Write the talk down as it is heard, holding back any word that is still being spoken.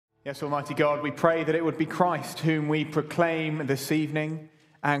Yes, Almighty God, we pray that it would be Christ whom we proclaim this evening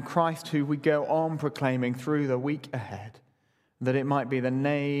and Christ who we go on proclaiming through the week ahead, that it might be the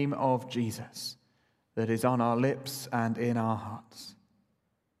name of Jesus that is on our lips and in our hearts.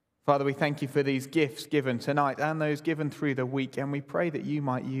 Father, we thank you for these gifts given tonight and those given through the week, and we pray that you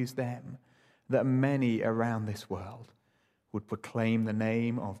might use them, that many around this world would proclaim the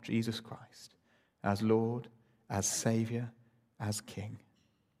name of Jesus Christ as Lord, as Saviour, as King.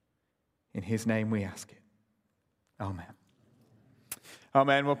 In his name we ask it. Amen.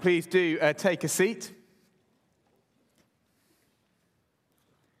 Amen. Well, please do take a seat.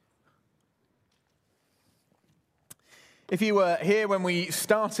 If you were here when we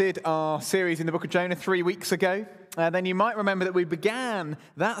started our series in the book of Jonah 3 weeks ago, then you might remember that we began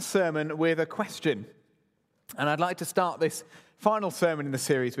that sermon with a question. And I'd like to start this final sermon in the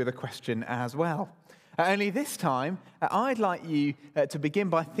series with a question as well. Only this time, I'd like you to begin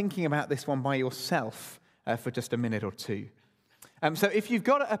by thinking about this one by yourself for just a minute or two. So if you've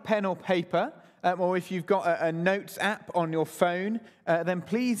got a pen or paper, or if you've got a notes app on your phone, then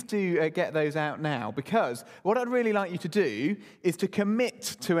please do get those out now, because what I'd really like you to do is to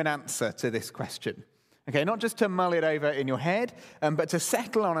commit to an answer to this question. Okay, not just to mull it over in your head, but to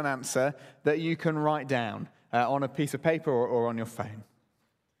settle on an answer that you can write down on a piece of paper or on your phone.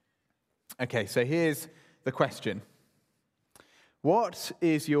 Okay, so here's the question. What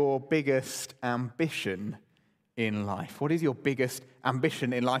is your biggest ambition in life? What is your biggest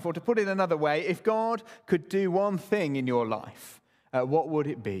ambition in life? Or to put it another way, if God could do one thing in your life, what would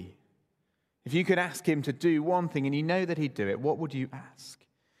it be? If you could ask him to do one thing and you know that he'd do it, what would you ask?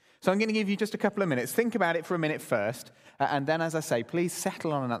 So I'm going to give you just a couple of minutes. Think about it for a minute first, and then, as I say, please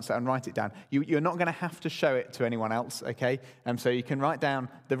settle on an answer and write it down. You're not going to have to show it to anyone else, okay? So you can write down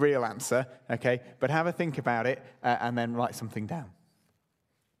the real answer, okay? But have a think about it, and then write something down.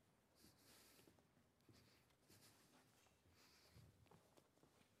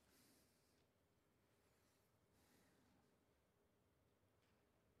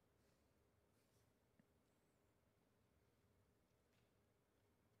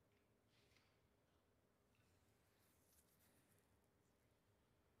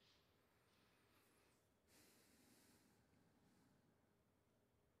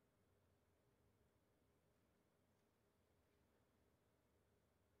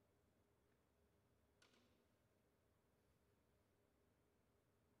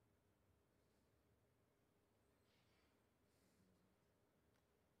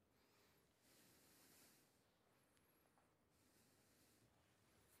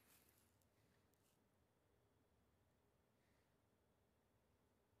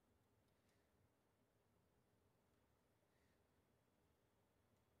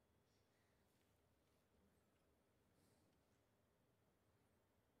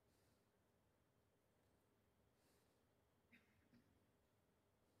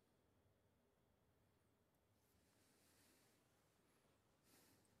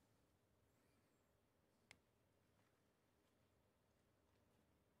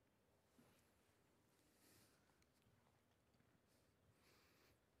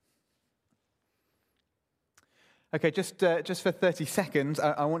 Okay, just for 30 seconds,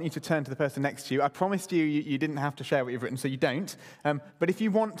 I want you to turn to the person next to you. I promised you didn't have to share what you've written, so you don't. But if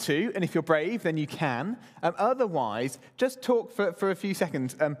you want to, and if you're brave, then you can. Otherwise, just talk for a few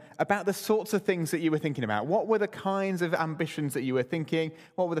seconds about the sorts of things that you were thinking about. What were the kinds of ambitions that you were thinking?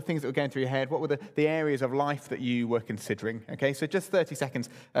 What were the things that were going through your head? What were the areas of life that you were considering? Okay, so just 30 seconds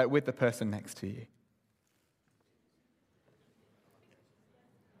with the person next to you.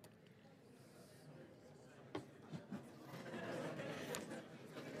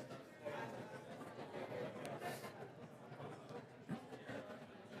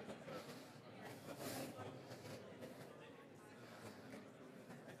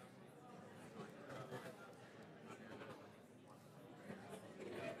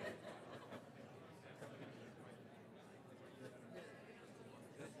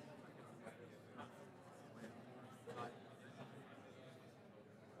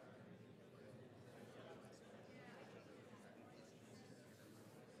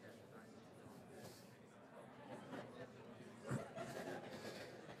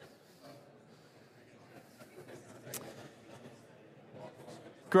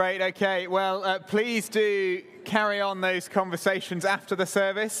 Great, okay. Well, please do carry on those conversations after the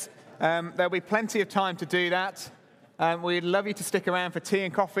service. There'll be plenty of time to do that. We'd love you to stick around for tea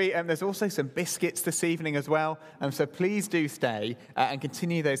and coffee. There's also some biscuits this evening as well. So please do stay and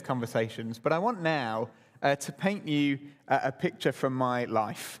continue those conversations. But I want now to paint you a picture from my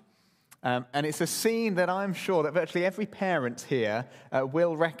life. And it's a scene that I'm sure that virtually every parent here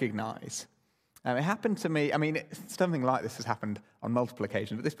will recognize. It happened to me, something like this has happened on multiple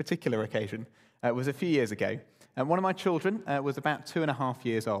occasions, but this particular occasion was a few years ago. One of my children was about 2.5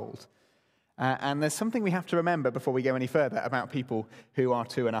 years old. And there's something we have to remember before we go any further about people who are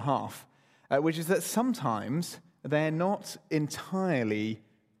 2.5, which is that sometimes they're not entirely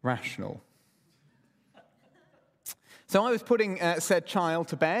rational. So I was putting said child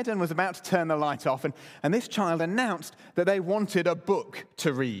to bed and was about to turn the light off, and this child announced that they wanted a book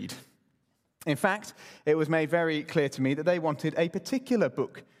to read. In fact, it was made very clear to me that they wanted a particular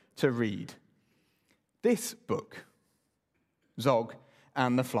book to read. This book, Zog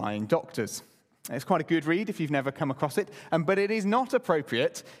and the Flying Doctors. It's quite a good read if you've never come across it, but it is not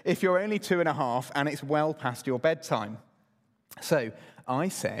appropriate if you're only 2.5 and it's well past your bedtime. So I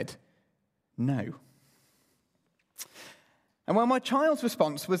said no. And well, my child's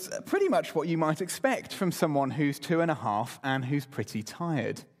response was pretty much what you might expect from someone who's 2.5 and who's pretty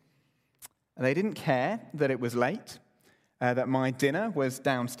tired. They didn't care that it was late, that my dinner was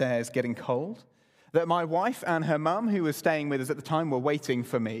downstairs getting cold, that my wife and her mum, who was staying with us at the time, were waiting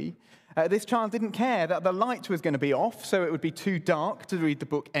for me. This child didn't care that the light was going to be off, so it would be too dark to read the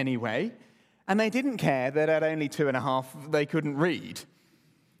book anyway. And they didn't care that at only 2.5 they couldn't read.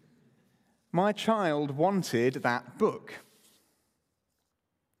 My child wanted that book.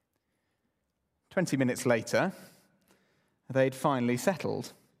 20 minutes later, they'd finally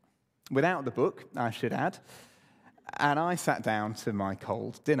settled. Without the book, I should add, and I sat down to my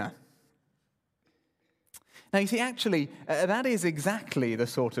cold dinner. Now, you see, actually, that is exactly the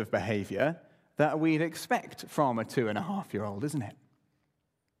sort of behavior that we'd expect from a 2.5-year-old, isn't it?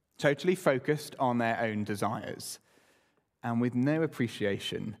 Totally focused on their own desires and with no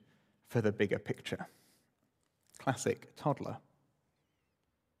appreciation for the bigger picture. Classic toddler.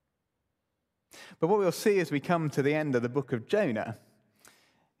 But what we'll see as we come to the end of the book of Jonah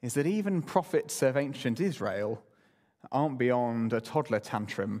is that even prophets of ancient Israel aren't beyond a toddler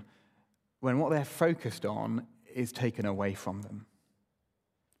tantrum when what they're focused on is taken away from them,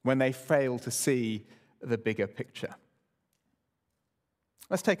 when they fail to see the bigger picture.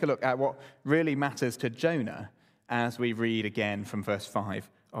 Let's take a look at what really matters to Jonah as we read again from verse 5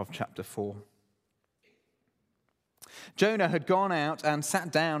 of chapter 4. Jonah had gone out and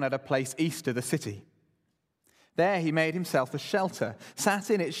sat down at a place east of the city. There he made himself a shelter, sat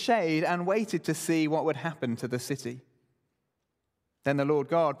in its shade, and waited to see what would happen to the city. Then the Lord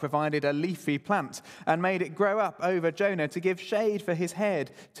God provided a leafy plant and made it grow up over Jonah to give shade for his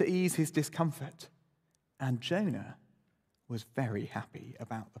head to ease his discomfort. And Jonah was very happy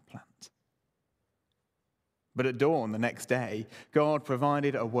about the plant. But at dawn the next day, God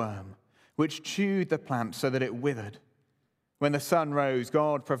provided a worm, which chewed the plant so that it withered. When the sun rose,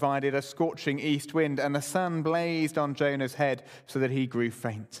 God provided a scorching east wind, and the sun blazed on Jonah's head so that he grew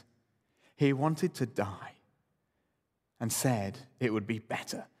faint. He wanted to die and said, "It would be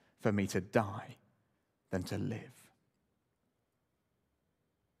better for me to die than to live."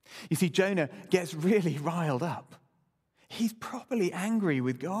 You see, Jonah gets really riled up. He's properly angry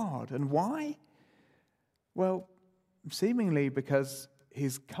with God. And why? Well, seemingly because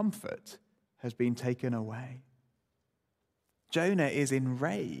his comfort has been taken away. Jonah is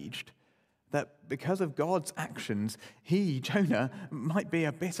enraged that because of God's actions, he, Jonah, might be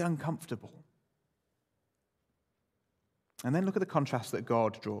a bit uncomfortable. And then look at the contrast that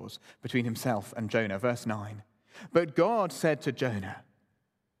God draws between himself and Jonah. Verse 9. But God said to Jonah,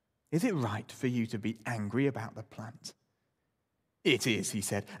 "Is it right for you to be angry about the plant?" "It is," he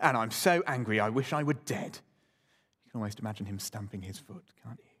said, "and I'm so angry I wish I were dead." You can almost imagine him stamping his foot,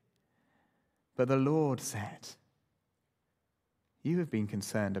 can't you? But the Lord said, "You have been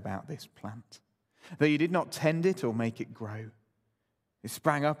concerned about this plant, though you did not tend it or make it grow. It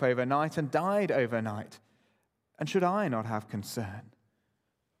sprang up overnight and died overnight. And should I not have concern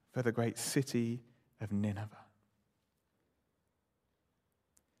for the great city of Nineveh?"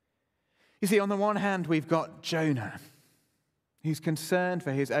 You see, on the one hand, we've got Jonah, who's concerned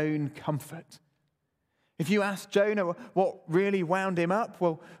for his own comfort. If you ask Jonah what really wound him up,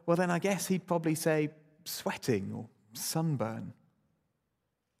 well, then I guess he'd probably say sweating or sunburn.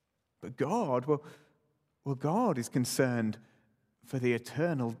 But God, well, God is concerned for the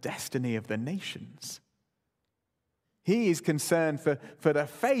eternal destiny of the nations. He is concerned for the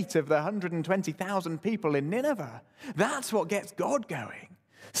fate of the 120,000 people in Nineveh. That's what gets God going.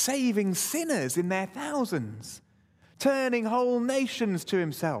 Saving sinners in their thousands. Turning whole nations to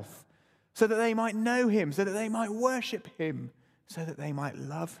himself so that they might know him, so that they might worship him, so that they might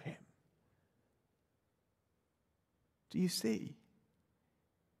love him. Do you see?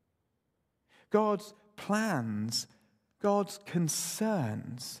 God's plans, God's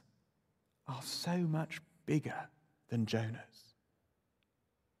concerns are so much bigger than Jonah's.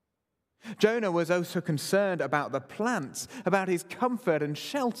 Jonah was also concerned about the plants, about his comfort and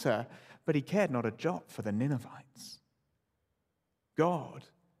shelter, but he cared not a jot for the Ninevites. God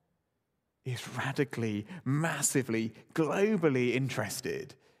is radically, massively, globally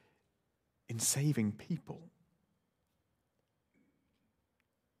interested in saving people.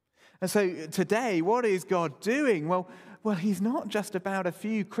 And so today, what is God doing? Well, he's not just about a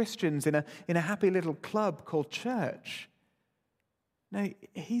few Christians in a happy little club called church. No,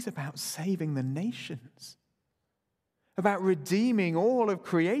 he's about saving the nations, about redeeming all of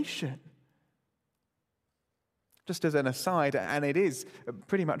creation. Just as an aside, and it is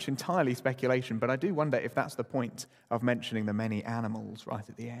pretty much entirely speculation, but I do wonder if that's the point of mentioning the many animals right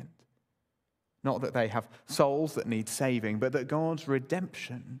at the end. Not that they have souls that need saving, but that God's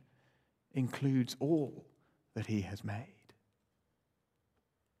redemption includes all that he has made.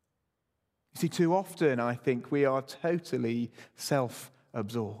 You see, too often I think we are totally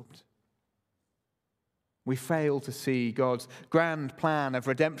self-absorbed. We fail to see God's grand plan of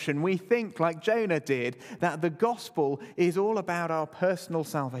redemption. We think, like Jonah did, that the gospel is all about our personal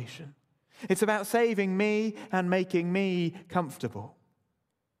salvation. It's about saving me and making me comfortable.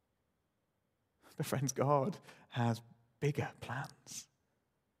 But friends, God has bigger plans.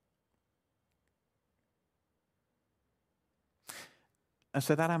 And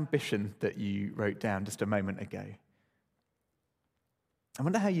so that ambition that you wrote down just a moment ago, I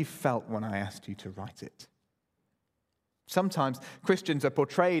wonder how you felt when I asked you to write it. Sometimes Christians are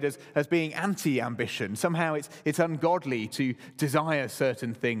portrayed as being anti-ambition. Somehow it's ungodly to desire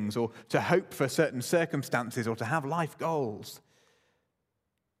certain things or to hope for certain circumstances or to have life goals.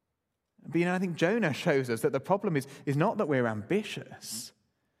 But I think Jonah shows us that the problem is not that we're ambitious.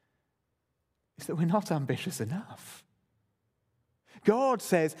 It's that we're not ambitious enough. God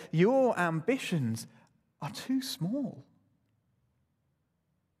says your ambitions are too small.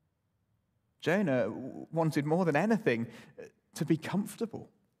 Jonah wanted more than anything to be comfortable,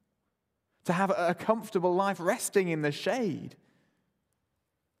 to have a comfortable life resting in the shade.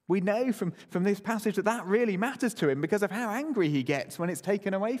 We know from this passage that really matters to him because of how angry he gets when it's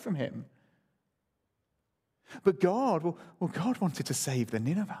taken away from him. But God wanted to save the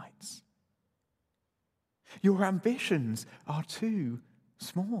Ninevites. Your ambitions are too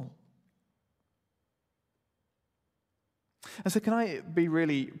small. And so can I be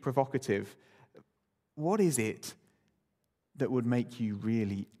really provocative? What is it that would make you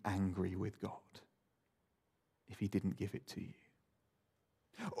really angry with God if he didn't give it to you?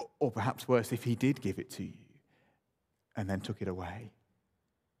 Or perhaps worse, if he did give it to you and then took it away?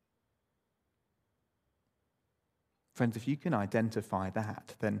 Friends, if you can identify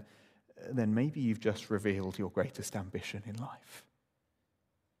that, then maybe you've just revealed your greatest ambition in life.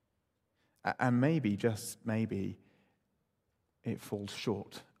 And maybe, just maybe, it falls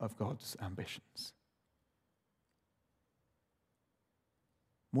short of God's ambitions.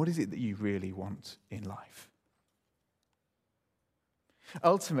 What is it that you really want in life?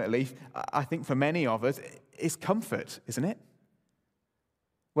 Ultimately, I think for many of us, it's comfort, isn't it?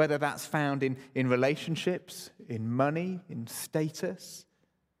 Whether that's found in relationships, in money, in status.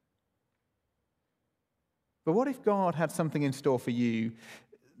 But what if God had something in store for you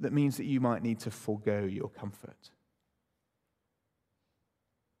that means that you might need to forego your comfort?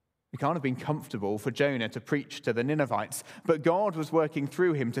 It can't have been comfortable for Jonah to preach to the Ninevites, but God was working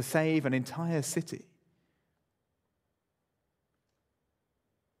through him to save an entire city.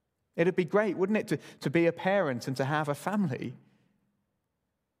 It'd be great, wouldn't it, to be a parent and to have a family?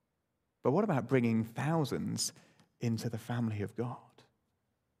 But what about bringing thousands into the family of God?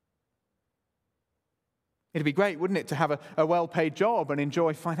 It'd be great, wouldn't it, to have a well-paid job and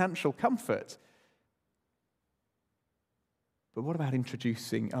enjoy financial comfort? But what about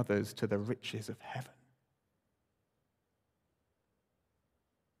introducing others to the riches of heaven?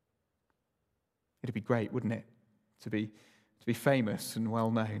 It'd be great, wouldn't it, to be famous and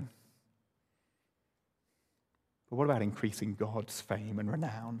well-known? But what about increasing God's fame and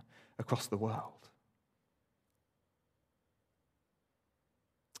renown across the world?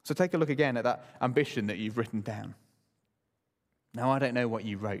 So take a look again at that ambition that you've written down. Now, I don't know what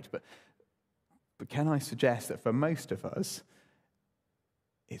you wrote, but can I suggest that for most of us,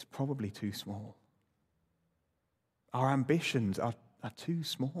 it's probably too small. Our ambitions are too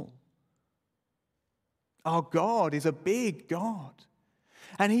small. Our God is a big God,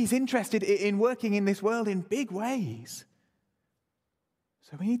 and he's interested in working in this world in big ways.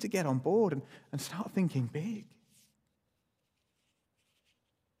 So we need to get on board and start thinking big.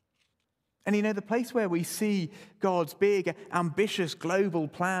 And the place where we see God's big, ambitious global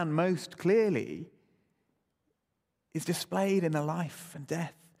plan most clearly is displayed in the life and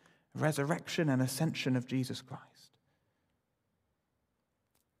death, resurrection and ascension of Jesus Christ.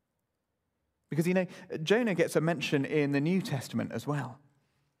 Because, Jonah gets a mention in the New Testament as well.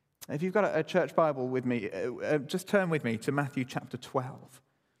 If you've got a church Bible with me, just turn with me to Matthew chapter 12.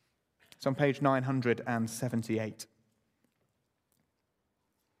 It's on page 978.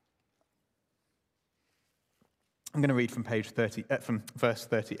 I'm going to read from from verse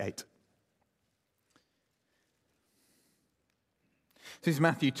 38. This is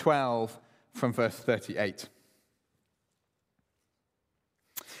Matthew 12 from verse 38.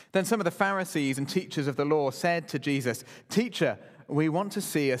 Then some of the Pharisees and teachers of the law said to Jesus, "Teacher, we want to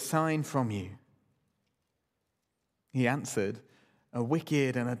see a sign from you." He answered, "A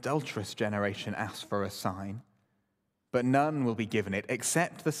wicked and adulterous generation asks for a sign, but none will be given it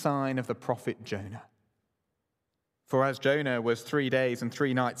except the sign of the prophet Jonah. For as Jonah was 3 days and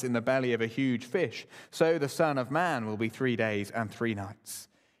 3 nights in the belly of a huge fish, so the Son of Man will be 3 days and 3 nights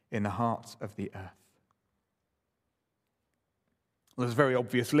in the heart of the earth." Well, there's a very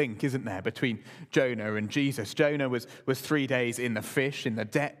obvious link, isn't there, between Jonah and Jesus. Jonah was 3 days in the fish, in the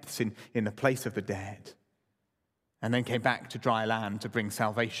depths, in the place of the dead, and then came back to dry land to bring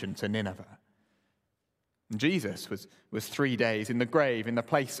salvation to Nineveh. And Jesus was 3 days in the grave, in the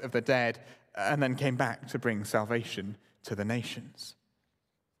place of the dead, and then came back to bring salvation to the nations.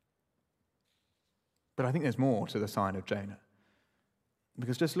 But I think there's more to the sign of Jonah.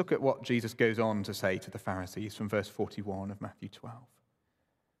 Because just look at what Jesus goes on to say to the Pharisees from verse 41 of Matthew 12.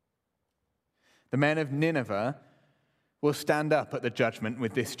 "The men of Nineveh will stand up at the judgment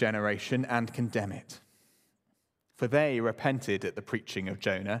with this generation and condemn it. For they repented at the preaching of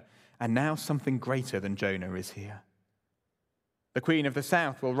Jonah, and now something greater than Jonah is here. The queen of the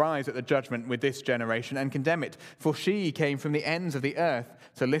south will rise at the judgment with this generation and condemn it, for she came from the ends of the earth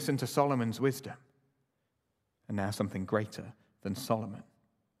to listen to Solomon's wisdom. And now something greater than Solomon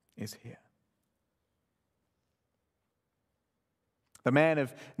is here." The men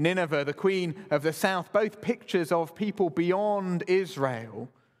of Nineveh, the queen of the south, both pictures of people beyond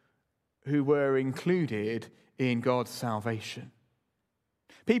Israel who were included in God's salvation.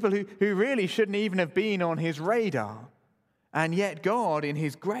 People who really shouldn't even have been on his radar. And yet God, in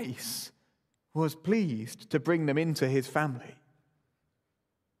his grace, was pleased to bring them into his family.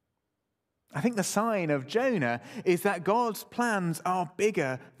 I think the sign of Jonah is that God's plans are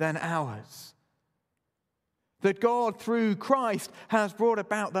bigger than ours. That God, through Christ, has brought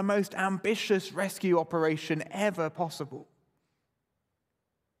about the most ambitious rescue operation ever possible.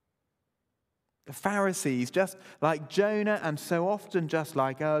 The Pharisees, just like Jonah and so often just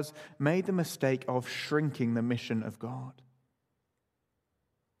like us, made the mistake of shrinking the mission of God.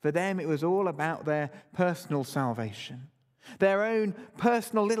 For them, it was all about their personal salvation, their own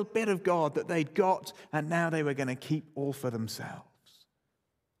personal little bit of God that they'd got, and now they were going to keep all for themselves.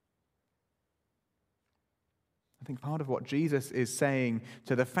 I think part of what Jesus is saying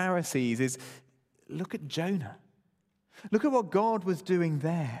to the Pharisees is, look at Jonah. Look at what God was doing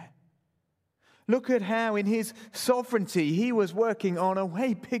there. Look at how in his sovereignty he was working on a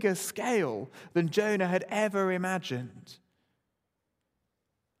way bigger scale than Jonah had ever imagined.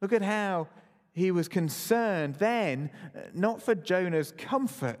 Look at how he was concerned then, not for Jonah's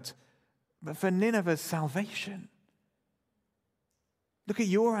comfort, but for Nineveh's salvation. Look at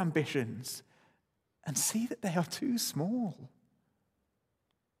your ambitions and see that they are too small.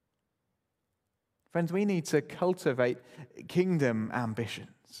 Friends, we need to cultivate kingdom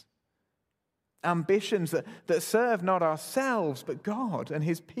ambitions. Ambitions that serve not ourselves, but God and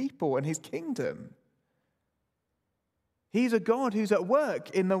his people and his kingdom. He's a God who's at work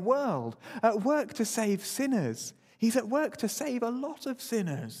in the world, at work to save sinners. He's at work to save a lot of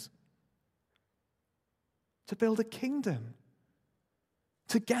sinners, to build a kingdom,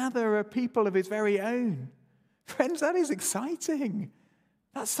 to gather a people of his very own. Friends, that is exciting.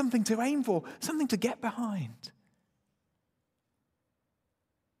 That's something to aim for, something to get behind.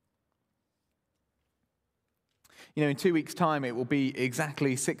 In 2 weeks' time, it will be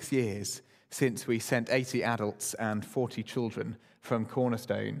exactly 6 years since we sent 80 adults and 40 children from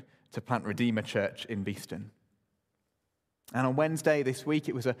Cornerstone to plant Redeemer Church in Beeston. And on Wednesday this week,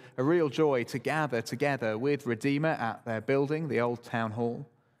 it was a real joy to gather together with Redeemer at their building, the old town hall,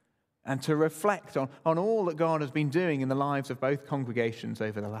 and to reflect on all that God has been doing in the lives of both congregations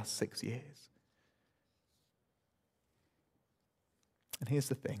over the last 6 years. And here's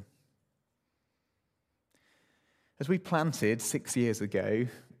the thing. As we planted 6 years ago,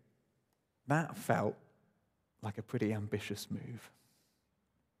 that felt like a pretty ambitious move.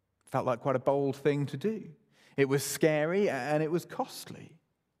 Felt like quite a bold thing to do. It was scary and it was costly.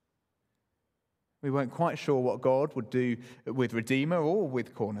 We weren't quite sure what God would do with Redeemer or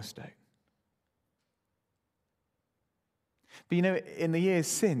with Cornerstone. But you know, in the years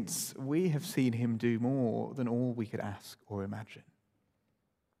since, we have seen him do more than all we could ask or imagine.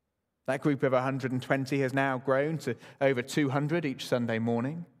 That group of 120 has now grown to over 200 each Sunday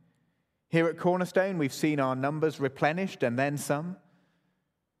morning. Here at Cornerstone, we've seen our numbers replenished and then some.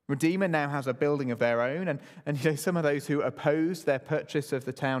 Redeemer now has a building of their own, and you know, some of those who opposed their purchase of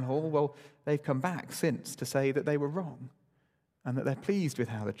the town hall, well, they've come back since to say that they were wrong and that they're pleased with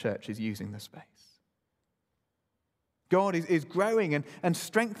how the church is using the space. God is growing and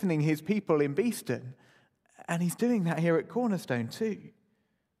strengthening his people in Beeston, and he's doing that here at Cornerstone too.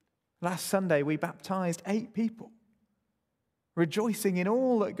 Last Sunday, we baptized 8 people, rejoicing in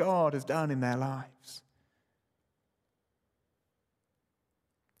all that God has done in their lives.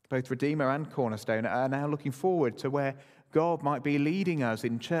 Both Redeemer and Cornerstone are now looking forward to where God might be leading us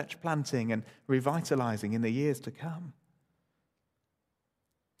in church planting and revitalizing in the years to come.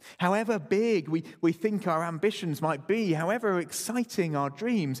 However big we think our ambitions might be, however exciting our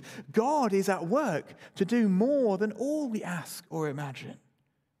dreams, God is at work to do more than all we ask or imagine.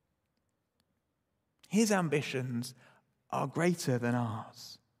 His ambitions are greater than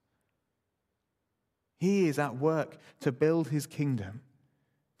ours. He is at work to build his kingdom,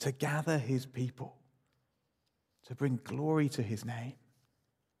 to gather his people, to bring glory to his name.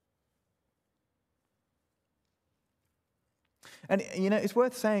 And, you know, it's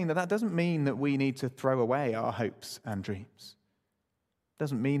worth saying that doesn't mean that we need to throw away our hopes and dreams. It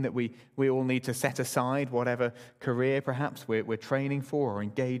doesn't mean that we all need to set aside whatever career perhaps we're training for or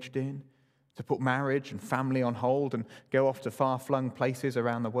engaged in, to put marriage and family on hold and go off to far-flung places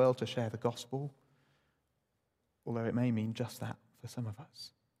around the world to share the gospel. Although it may mean just that for some of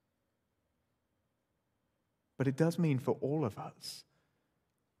us. But it does mean for all of us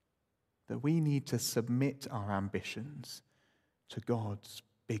that we need to submit our ambitions to God's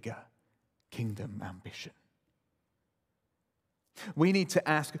bigger kingdom ambition. We need to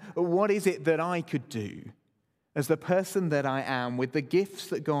ask, what is it that I could do as the person that I am with the gifts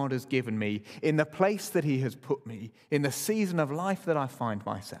that God has given me, in the place that he has put me, in the season of life that I find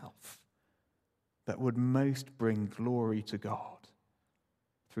myself, that would most bring glory to God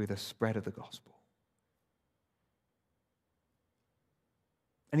through the spread of the gospel?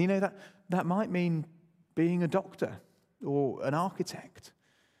 And you know, that might mean being a doctor or an architect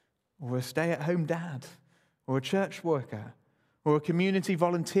or a stay-at-home dad or a church worker or a community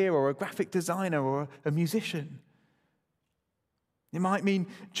volunteer or a graphic designer or a musician. It might mean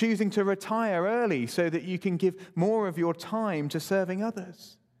choosing to retire early so that you can give more of your time to serving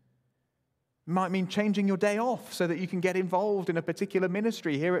others. It might mean changing your day off so that you can get involved in a particular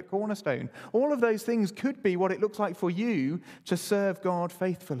ministry here at Cornerstone. All of those things could be what it looks like for you to serve God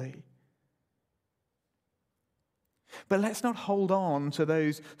faithfully. But let's not hold on to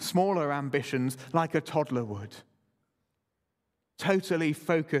those smaller ambitions like a toddler would, totally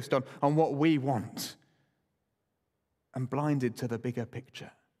focused on what we want and blinded to the bigger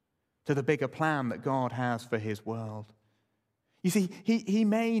picture, to the bigger plan that God has for his world. You see, he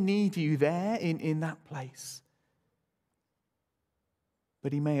may need you there in that place,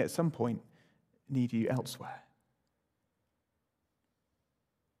 but he may at some point need you elsewhere.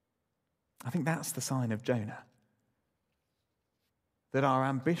 I think that's the sign of Jonah, that our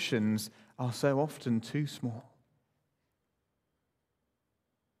ambitions are so often too small.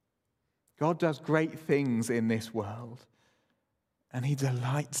 God does great things in this world, and he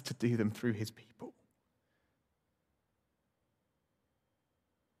delights to do them through his people.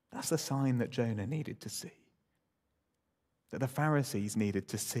 That's the sign that Jonah needed to see, that the Pharisees needed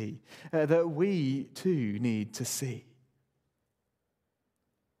to see, that we too need to see.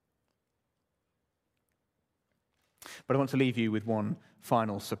 But I want to leave you with one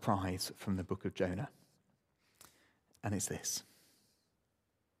final surprise from the book of Jonah, and it's this.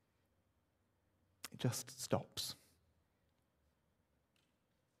 It just stops.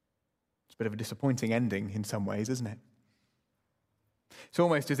 It's a bit of a disappointing ending in some ways, isn't it? It's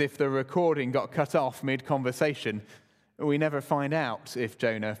almost as if the recording got cut off mid-conversation. We never find out if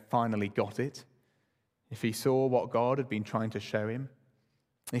Jonah finally got it, if he saw what God had been trying to show him,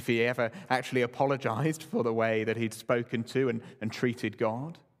 if he ever actually apologized for the way that he'd spoken to and treated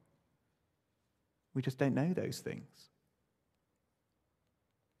God. We just don't know those things.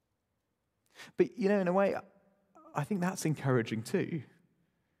 But, you know, in a way, I think that's encouraging too.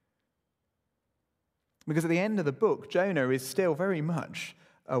 Because at the end of the book, Jonah is still very much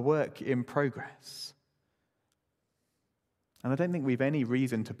a work in progress. And I don't think we've any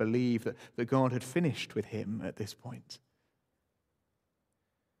reason to believe that God had finished with him at this point.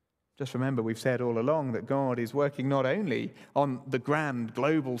 Just remember, we've said all along that God is working not only on the grand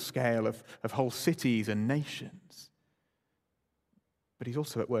global scale of whole cities and nations, but he's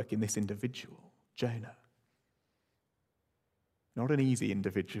also at work in this individual, Jonah. Not an easy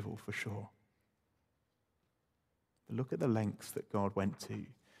individual, for sure. But look at the lengths that God went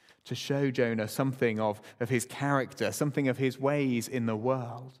to show Jonah something of his character, something of his ways in the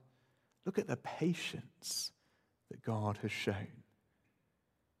world. Look at the patience that God has shown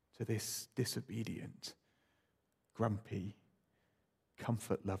to this disobedient, grumpy,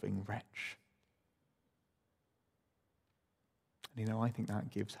 comfort-loving wretch. And I think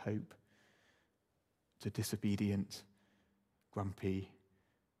that gives hope to disobedient, grumpy,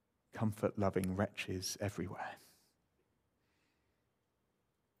 comfort-loving wretches everywhere.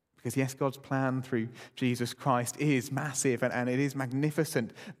 Because yes, God's plan through Jesus Christ is massive and it is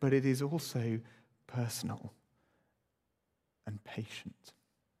magnificent, but it is also personal and patient.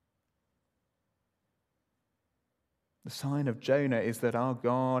 The sign of Jonah is that our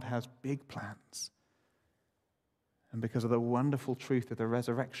God has big plans. And because of the wonderful truth of the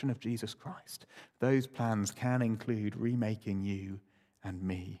resurrection of Jesus Christ, those plans can include remaking you and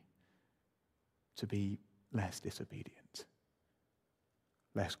me to be less disobedient,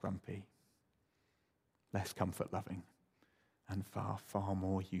 less grumpy, less comfort-loving, and far, far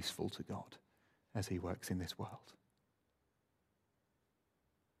more useful to God as he works in this world.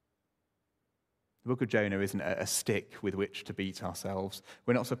 The book of Jonah isn't a stick with which to beat ourselves.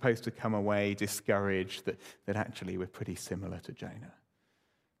 We're not supposed to come away discouraged that actually we're pretty similar to Jonah.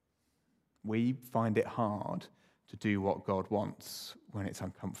 We find it hard to do what God wants when it's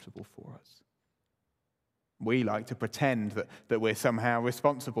uncomfortable for us. We like to pretend that we're somehow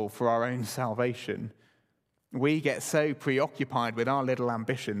responsible for our own salvation. We get so preoccupied with our little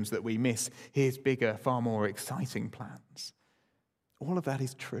ambitions that we miss his bigger, far more exciting plans. All of that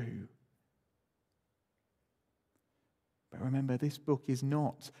is true. But remember, this book is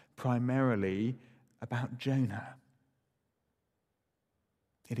not primarily about Jonah.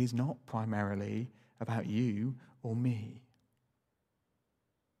 It is not primarily about you or me.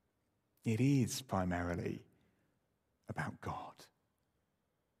 It is primarily about God.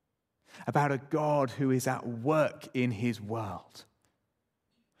 About a God who is at work in his world.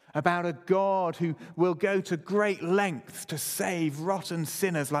 About a God who will go to great lengths to save rotten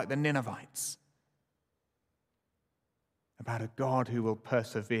sinners like the Ninevites. About a God who will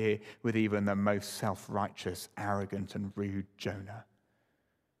persevere with even the most self-righteous, arrogant, and rude Jonah.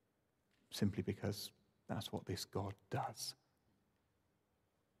 Simply because that's what this God does.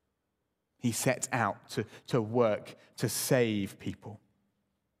 He sets out to work to save people.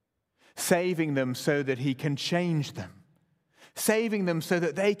 Saving them so that he can change them. Saving them so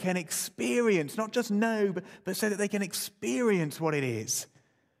that they can experience, not just know, but so that they can experience what it is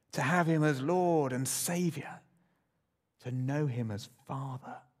to have him as Lord and Savior. To know him as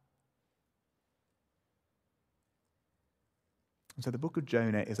Father. And so the book of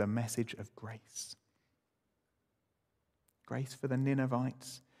Jonah is a message of grace. Grace for the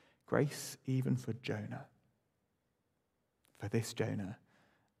Ninevites, grace even for Jonah. For this Jonah,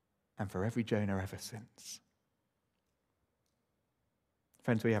 and for every Jonah ever since.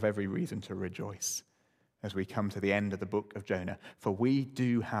 Friends, we have every reason to rejoice as we come to the end of the book of Jonah, for we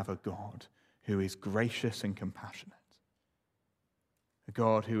do have a God who is gracious and compassionate. A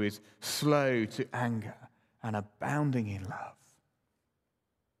God who is slow to anger and abounding in love.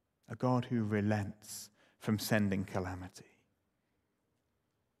 A God who relents from sending calamity.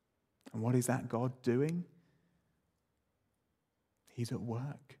 And what is that God doing? He's at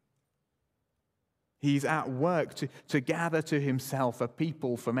work. He's at work to gather to himself a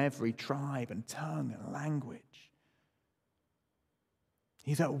people from every tribe and tongue and language.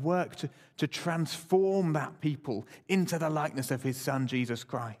 He's at work to transform that people into the likeness of his Son, Jesus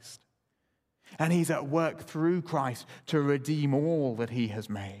Christ. And he's at work through Christ to redeem all that he has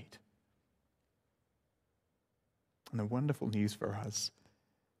made. And the wonderful news for us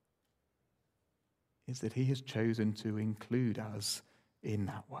is that he has chosen to include us in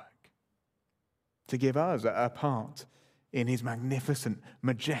that work. To give us a part in his magnificent,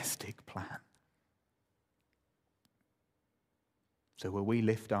 majestic plan. So will we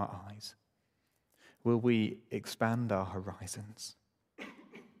lift our eyes? Will we expand our horizons?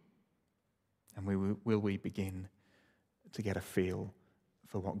 And will we begin to get a feel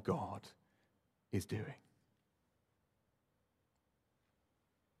for what God is doing?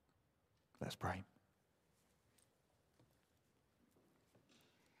 Let's pray.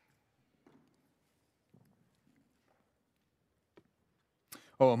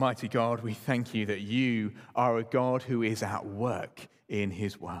 Almighty God, we thank you that you are a God who is at work in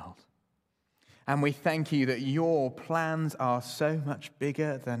his world. And we thank you that your plans are so much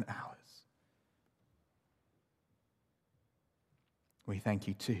bigger than ours. We thank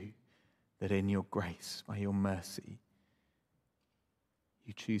you too that in your grace, by your mercy,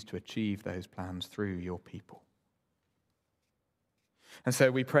 you choose to achieve those plans through your people. And so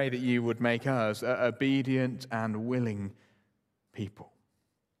we pray that you would make us obedient and willing people.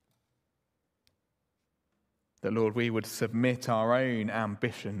 That, Lord, we would submit our own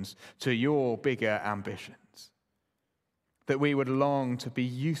ambitions to your bigger ambitions. That we would long to be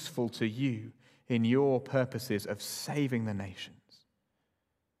useful to you in your purposes of saving the nations,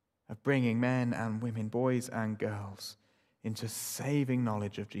 of bringing men and women, boys and girls, into saving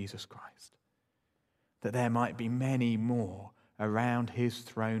knowledge of Jesus Christ. That there might be many more around his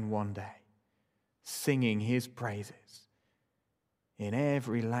throne one day, singing his praises in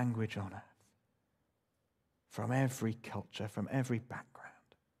every language on earth, from every culture, from every background.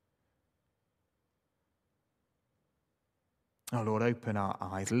 Oh Lord, open our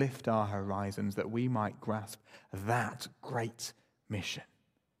eyes, lift our horizons, that we might grasp that great mission,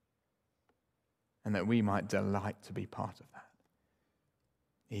 and that we might delight to be part of that,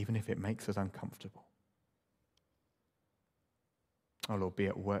 even if it makes us uncomfortable. Oh Lord, be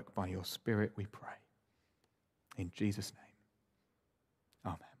at work by your Spirit, we pray. In Jesus' name.